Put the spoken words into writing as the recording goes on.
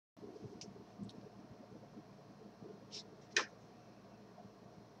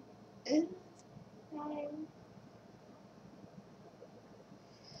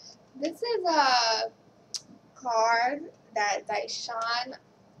This is a card that Daishan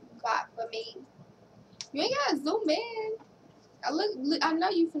got for me. You ain't gotta zoom in. I know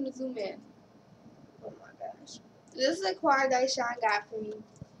you finna zoom in. Oh my gosh. This is a card Daishan got for me.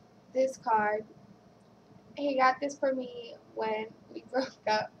 This card. He got this for me when we broke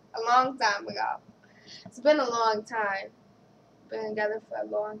up a long time ago. It's been a long time. Been together for a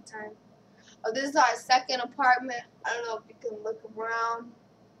long time. Oh, this is our second apartment. I don't know if you can look around.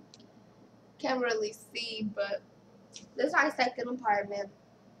 Can't really see, but this is our second apartment.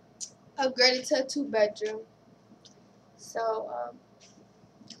 Upgraded to a 2-bedroom. So,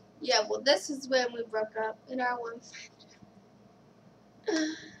 yeah, well, this is when we broke up in our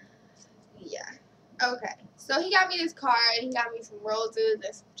 1-bedroom. Yeah. Okay. So he got me this card. He got me some roses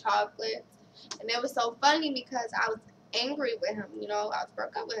and some chocolates. And it was so funny because I was angry with him. You know, I was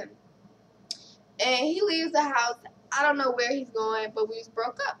broke up with him. And he leaves the house. I don't know where he's going, but we was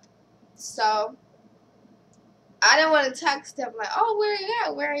broke up. So I didn't want to text him like, oh, where are you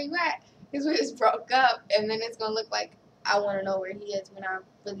at? Where are you at? Because we just broke up. And then it's going to look like I want to know where he is when I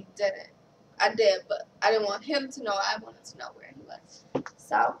really didn't. I did, but I didn't want him to know. I wanted to know where he was.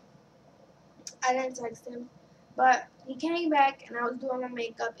 So I didn't text him. But he came back, and I was doing my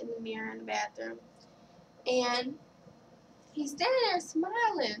makeup in the mirror in the bathroom. And he's standing there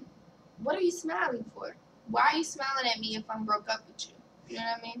smiling. What are you smiling for? Why are you smiling at me if I'm broke up with you? You know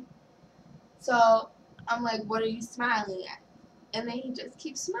what I mean? So I'm like, what are you smiling at? And then he just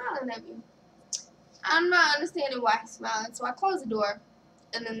keeps smiling at me. I'm not understanding why he's smiling. So I close the door,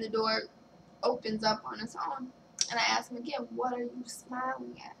 and then the door opens up on its own. And I ask him again, what are you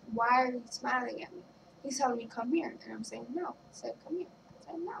smiling at? Why are you smiling at me? He's telling me, come here. And I'm saying, no. I said, come here. I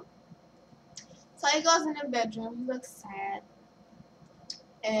said, no. So he goes in the bedroom. He looks sad.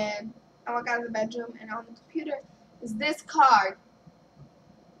 And I walk out of the bedroom, and on the computer is this card,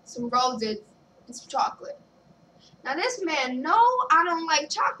 some roses, and some chocolate. Now this man, no, I don't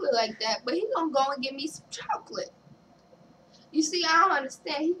like chocolate like that, but he's gonna go and get me some chocolate. You see, I don't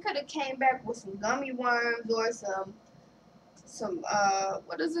understand. He could have came back with some gummy worms or some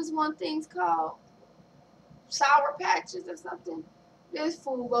what is this one thing's called? Sour Patches or something. This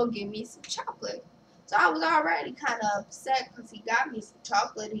fool go give me some chocolate. So I was already kind of upset because he got me some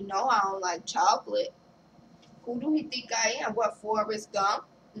chocolate. He know I don't like chocolate. Who do he think I am? What, Forrest Gump?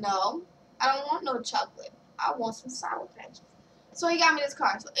 No, I don't want no chocolate. I want some Sour Patches. So he got me this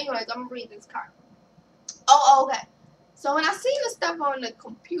card. So anyways, I'm going to read this card. Oh, okay. So when I see the stuff on the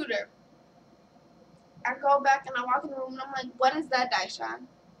computer, I go back and I walk in the room and I'm like, what is that, Daishan?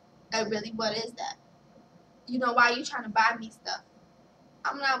 Like, really, what is that? You know, why are you trying to buy me stuff?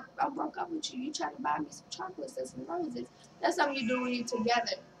 I broke up with you. You trying to buy me some chocolates and some roses. That's something you do when you're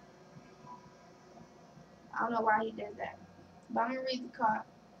together. I don't know why he did that. But I'm going to read the card.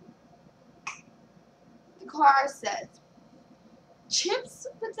 The card says, chips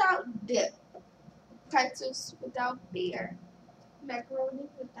without dip, pretzels without beer, macaroni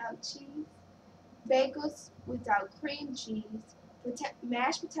without cheese, bagels without cream cheese,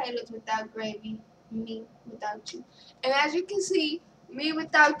 mashed potatoes without gravy, me without you. And as you can see, me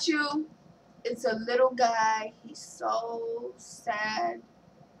without you, it's a little guy. He's so sad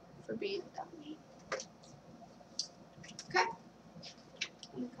for being without me. Okay?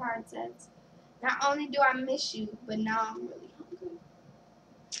 And the card says, not only do I miss you, but now I'm really hungry.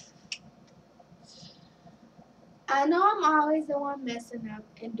 I know I'm always the one messing up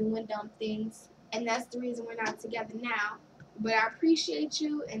and doing dumb things, and that's the reason we're not together now. But I appreciate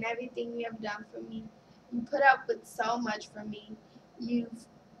you and everything you have done for me. You put up with so much for me. You've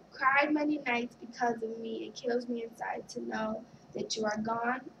cried many nights because of me. It kills me inside to know that you are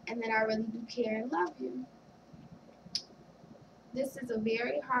gone and that I really do care and love you. This is a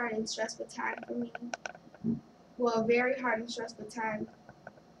very hard and stressful time for me. Well, a very hard and stressful time.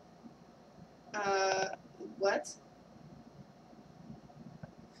 What?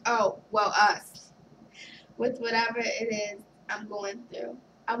 Oh, well, us. With whatever it is I'm going through.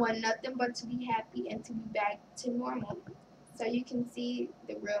 I want nothing but to be happy and to be back to normal. So you can see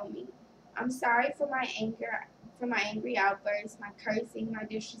the real me. I'm sorry for my anger, for my angry outbursts, my cursing, my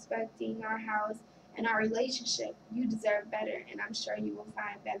disrespecting our house and our relationship. You deserve better, and I'm sure you will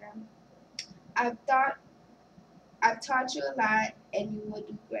find better. I've taught you a lot, and you will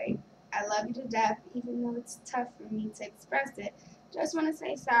do great. I love you to death, even though it's tough for me to express it. Just want to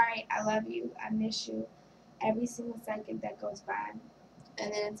say sorry. I love you. I miss you every single second that goes by.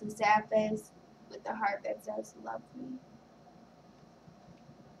 And then it's a sad face with a heart that says, love me.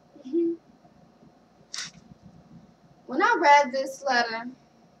 When I read this letter,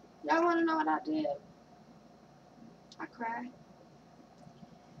 Y'all want to know what I did? I cried.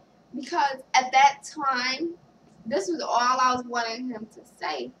 Because at that time, this was all I was wanting him to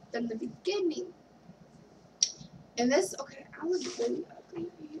say from the beginning. And this, okay, I was really ugly.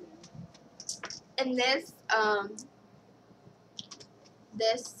 And this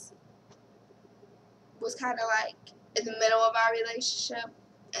was kind of like in the middle of our relationship.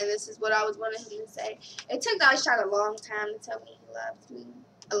 And this is what I was wanting him to say. It took Shot a long time to tell me he loved me.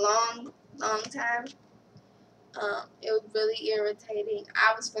 A long, long time. It was really irritating.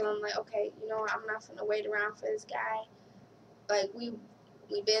 I was feeling like, okay, you know what, I'm not gonna wait around for this guy. Like, we've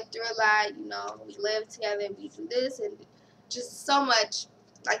been through a lot, you know, we live together, we do this, and just so much.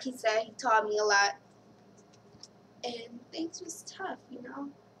 Like he said, he taught me a lot. And things was tough, you know.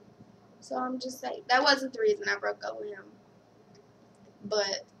 So I'm just like, that wasn't the reason I broke up with him.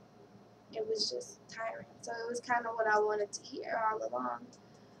 But it was just tiring. So it was kind of what I wanted to hear all along.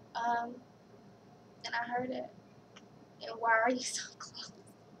 And I heard it. And why are you so close?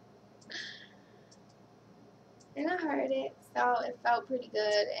 And I heard it, so it felt pretty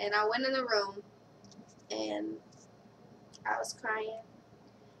good. And I went in the room, and I was crying.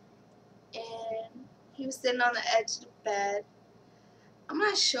 And he was sitting on the edge of the bed. I'm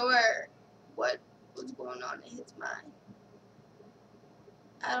not sure what was going on in his mind.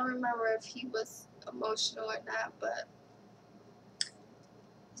 I don't remember if he was emotional or not, but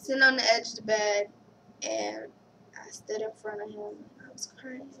sitting on the edge of the bed, and I stood in front of him, and I was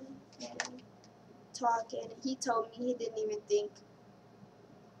crying and talking. And he told me he didn't even think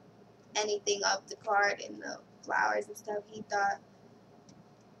anything of the card and the flowers and stuff. He thought,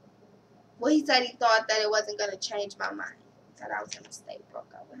 well, he said he thought that it wasn't going to change my mind, that I was going to stay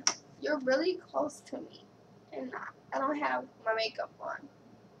broke up with him. You're really close to me, and I don't have my makeup on.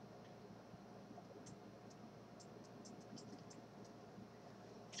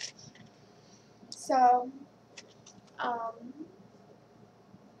 So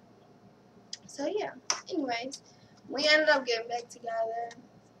yeah. Anyways, we ended up getting back together.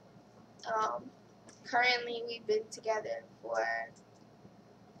 Currently, we've been together for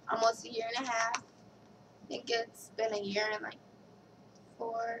almost a year and a half. I think it's been a year and like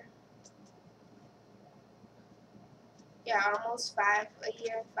almost a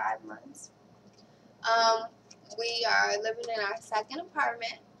year and 5 months. We are living in our second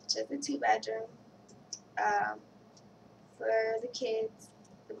apartment, just a 2-bedroom. For the kids,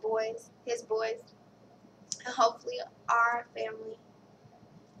 the boys, his boys, and hopefully our family.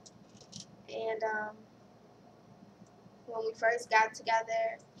 And when we first got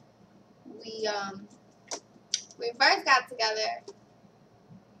together,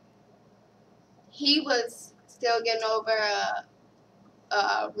 he was still getting over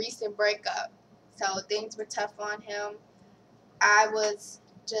a recent breakup, so things were tough on him. I was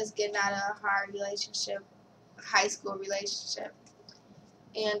just getting out of a hard relationship, a high school relationship,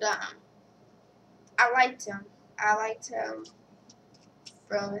 and I liked him. I liked him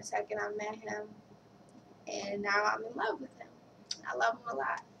from the second I met him, and now I'm in love with him. I love him a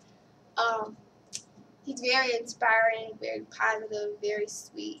lot. He's very inspiring, very positive, very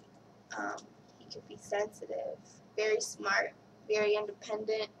sweet. He can be sensitive, very smart, very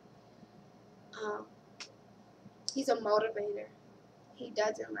independent. He's a motivator. He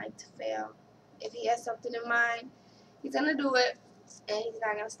doesn't like to fail. If he has something in mind, he's going to do it, and he's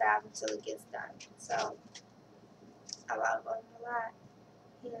not going to stop until it gets done. So I love him a lot.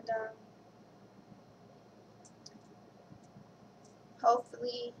 And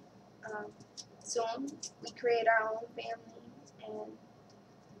hopefully soon we create our own family, and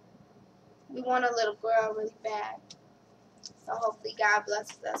we want a little girl really bad. So hopefully God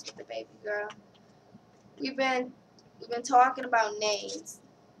blesses us with a baby girl. We've been talking about names.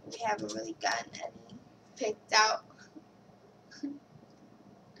 We haven't really gotten any picked out.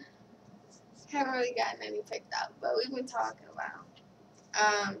 But we've been talking about.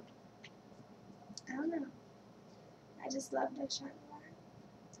 I don't know. I just love that show a lot.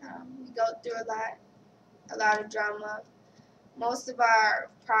 We go through a lot of drama. Most of our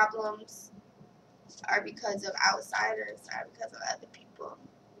problems are because of outsiders, are because of other people,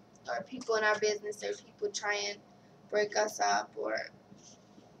 or people in our business, or people trying to break us up, or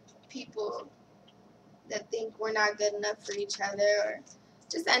people that think we're not good enough for each other, or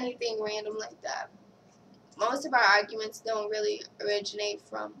just anything random like that. Most of our arguments don't really originate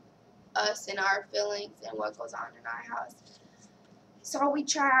from us and our feelings and what goes on in our house. So we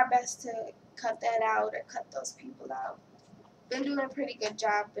try our best to cut that out, or cut those people out. Been doing a pretty good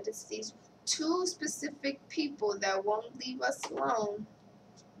job, but it's these 2 specific people that won't leave us alone.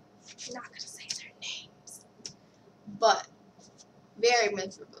 I'm not going to say their names, but very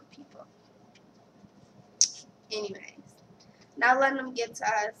miserable people. Anyways, not letting them get to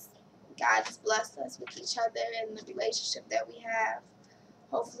us. God has blessed us with each other and the relationship that we have.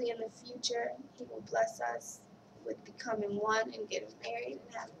 Hopefully in the future, He will bless us with becoming one and getting married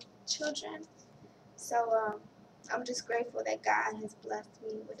and having children. So I'm just grateful that God has blessed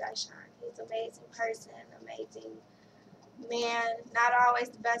me with Daishan. He's an amazing person, amazing man. Not always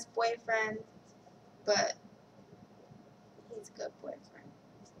the best boyfriend, but he's a good boyfriend.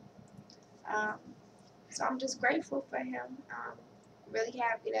 Um, so I'm just grateful for him. Really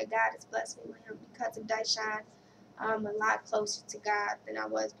happy that God has blessed me with him because of Daishan. I'm a lot closer to God than I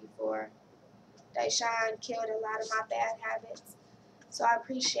was before. Daishan killed a lot of my bad habits, so I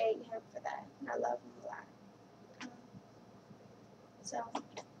appreciate him for that, and I love him a lot. So,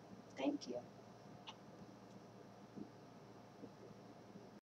 thank you.